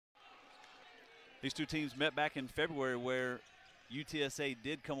These two teams met back in February where UTSA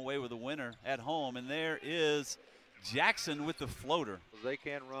did come away with a winner at home, and there is Jackson with the floater. They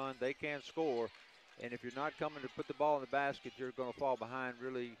can run, they can score, and if you're not coming to put the ball in the basket, you're going to fall behind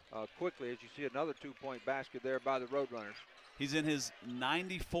really quickly, as you see another two-point basket there by the Roadrunners. He's in his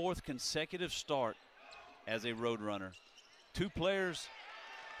 94th consecutive start as a Roadrunner. Two players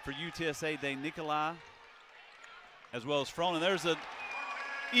for UTSA, De Nicolai, as well as Fronin. There's an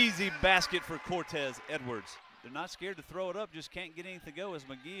easy basket for Cortez Edwards. They're not scared to throw it up, just can't get anything to go, as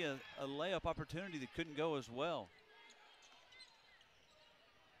McGee a layup opportunity that couldn't go as well.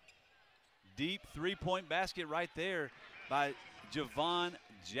 Deep three-point basket right there by Javon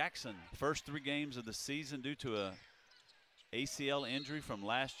Jackson. First 3 games of the season due to a ACL injury from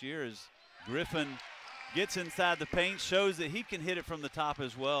last year, as Griffin gets inside the paint, shows that he can hit it from the top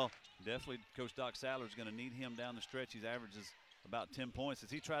as well. Definitely Coach Doc Sadler is going to need him down the stretch. He averages about 10 points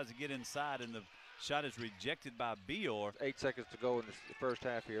as he tries to get inside, and the shot is rejected by Bior. 8 seconds to go in the first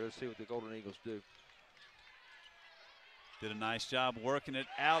half here. Let's see what the Golden Eagles do. Did a nice job working it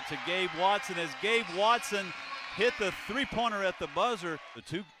out to Gabe Watson, as Gabe Watson hit the three-pointer at the buzzer.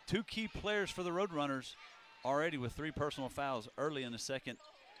 The two key players for the Roadrunners already with 3 personal fouls early in the second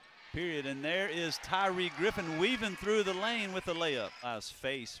period. And there is Tyree Griffin weaving through the lane with the layup. His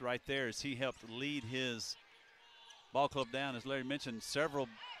face right there as he helped lead his ball club down, as Larry mentioned, several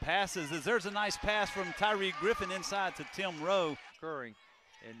passes. As there's a nice pass from Tyree Griffin inside to Tim Rowe. Occurring.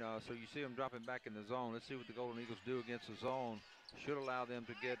 And so you see them dropping back in the zone. Let's see what the Golden Eagles do against the zone. Should allow them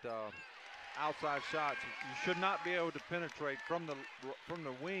to get outside shots. You should not be able to penetrate from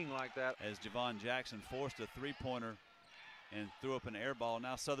the wing like that. As Javon Jackson forced a three-pointer and threw up an air ball.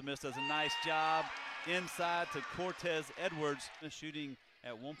 Now Southern Miss does a nice job inside to Cortez Edwards. Shooting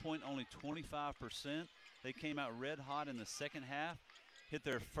at one point only 25%. They came out red hot in the second half, hit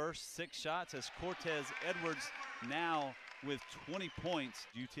their first 6 shots, as Cortez Edwards now with 20 points.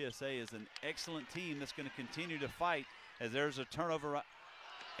 UTSA is an excellent team that's going to continue to fight, as there's a turnover,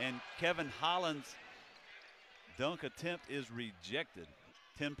 and Kevin Holland's dunk attempt is rejected.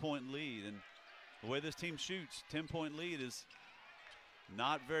 10-point lead, and the way this team shoots, 10-point lead is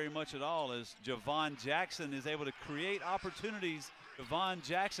not very much at all, as Javon Jackson is able to create opportunities. Javon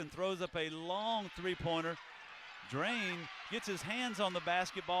Jackson throws up a long three-pointer. Drain gets his hands on the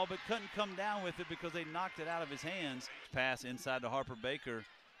basketball but couldn't come down with it because they knocked it out of his hands. Pass inside to Harper Baker.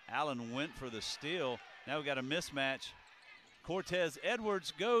 Allen went for the steal. Now we got a mismatch. Cortez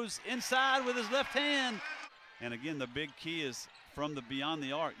Edwards goes inside with his left hand. And again, the big key is from the beyond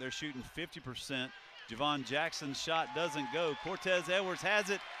the arc. They're shooting 50%. Javon Jackson's shot doesn't go. Cortez Edwards has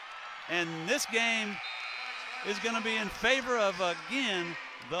it. And this game is going to be in favor of, again,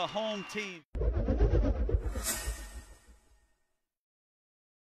 the home team.